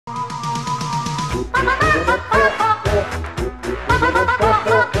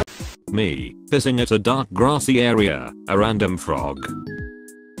Me, pissing at a dark grassy area, a random frog.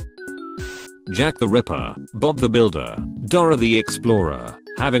 Jack the Ripper, Bob the Builder, Dora the Explorer,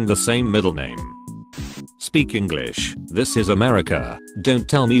 having the same middle name. Speak English, this is America, don't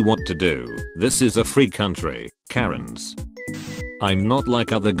tell me what to do, this is a free country, Karens. I'm not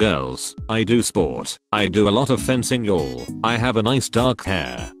like other girls, I do sport, I do a lot of fencing y'all, I have a nice dark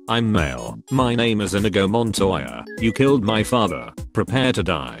hair, I'm male, my name is Inigo Montoya, you killed my father, prepare to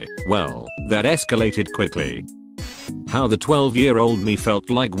die, well, that escalated quickly. How the 12-year-old me felt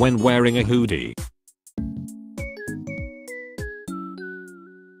like when wearing a hoodie.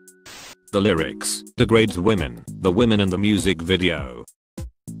 The lyrics degrades women, the women in the music video.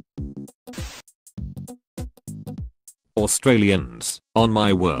 Australians, on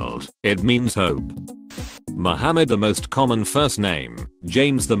my world, it means hope. Mohammed the most common first name,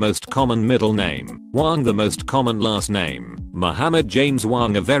 James the most common middle name, Wang the most common last name, Mohammed James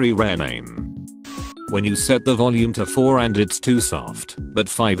Wang a very rare name. When you set the volume to 4 and it's too soft, but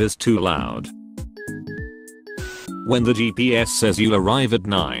 5 is too loud. When the GPS says you'll arrive at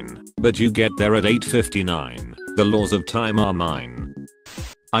 9, but you get there at 8:59, the laws of time are mine.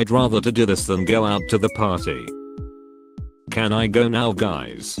 I'd rather to do this than go out to the party. Can I go now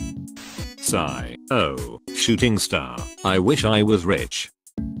guys? Sigh, oh, shooting star, I wish I was rich.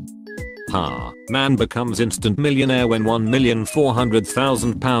 Ha, man becomes instant millionaire when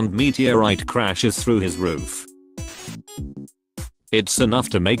 £1,400,000 meteorite crashes through his roof. It's enough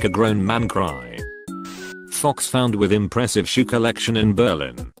to make a grown man cry. Fox found with impressive shoe collection in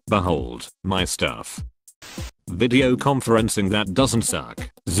Berlin, behold, my stuff. Video conferencing that doesn't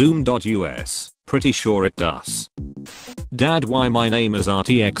suck, Zoom.us, pretty sure it does. Dad, why my name is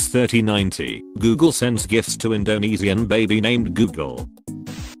RTX 3090, Google sends gifts to Indonesian baby named Google.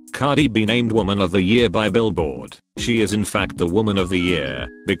 Cardi B named Woman of the Year by Billboard, she is in fact the Woman of the Year,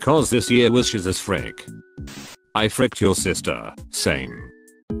 because this year was shiz as frick. I fricked your sister, same.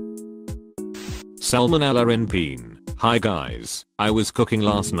 Salmonella in peen. Hi guys, I was cooking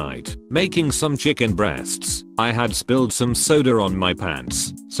last night, making some chicken breasts. I had spilled some soda on my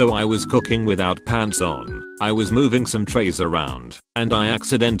pants, so I was cooking without pants on. I was moving some trays around, and I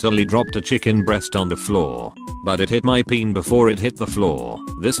accidentally dropped a chicken breast on the floor. But it hit my peen before it hit the floor.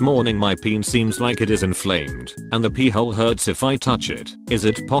 This morning my peen seems like it is inflamed, and the pee hole hurts if I touch it. Is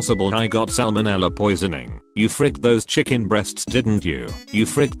it possible I got salmonella poisoning? You fricked those chicken breasts, didn't you? You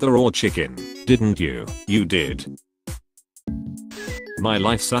fricked the raw chicken, didn't you? You did. My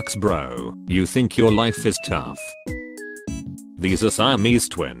life sucks bro, you think your life is tough. These are Siamese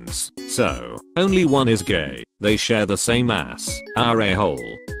twins, so, only one is gay, they share the same ass, our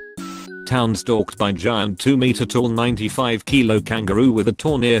a-hole. Town stalked by giant 2-meter tall 95-kilo kangaroo with a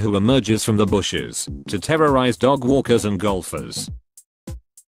taunir who emerges from the bushes, to terrorize dog walkers and golfers.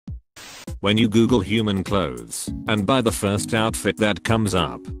 When you Google human clothes, and buy the first outfit that comes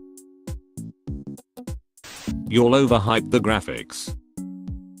up, you'll overhype the graphics.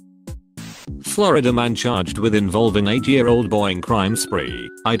 Florida man charged with involving 8-year-old boy in crime spree.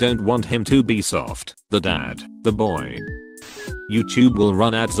 I don't want him to be soft, the dad, the boy. YouTube will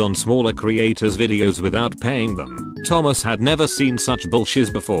run ads on smaller creators' videos without paying them. Thomas had never seen such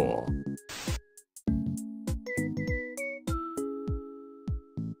bullshit before.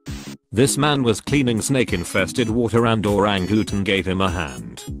 This man was cleaning snake-infested water and orangutan gave him a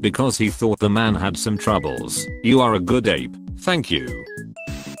hand because he thought the man had some troubles. You are a good ape, thank you.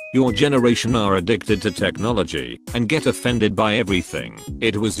 Your generation are addicted to technology and get offended by everything.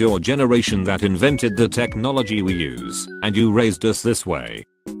 It was your generation that invented the technology we use, and you raised us this way.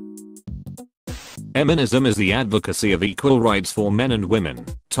 Feminism is the advocacy of equal rights for men and women.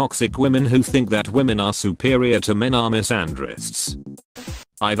 Toxic women who think that women are superior to men are misandrists.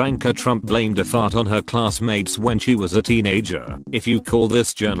 Ivanka Trump blamed a fart on her classmates when she was a teenager. If you call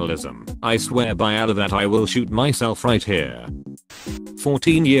this journalism, I swear by Allah that I will shoot myself right here.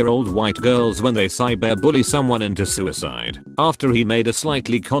 14-year-old white girls when they cyberbully someone into suicide after he made a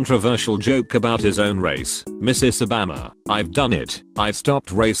slightly controversial joke about his own race. Mrs. Obama, I've done it. I've stopped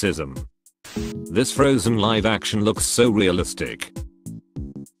racism. This Frozen live action looks so realistic.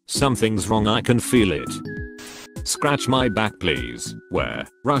 Something's wrong, I can feel it. Scratch my back please. Where?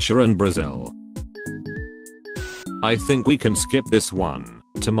 Russia and Brazil. I think we can skip this one.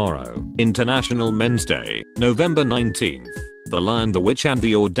 Tomorrow, International Men's Day, November 19th. The Lion, the Witch and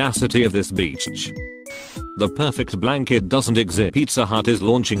the Audacity of this beach. The perfect blanket doesn't exist. Pizza Hut is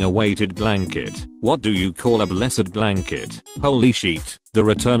launching a weighted blanket. What do you call a blessed blanket? Holy sheet, the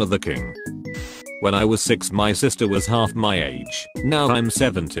return of the king. When I was 6 my sister was half my age. Now I'm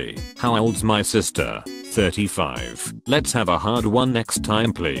 70. How old's my sister? 35. Let's have a hard one next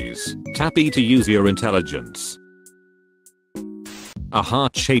time please. Tappy to use your intelligence. A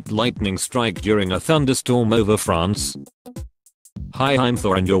heart-shaped lightning strike during a thunderstorm over France. Hi, I'm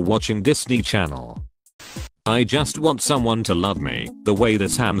Thor and you're watching Disney Channel. I just want someone to love me the way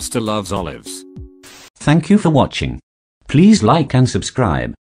this hamster loves olives. Thank you for watching. Please like and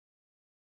subscribe.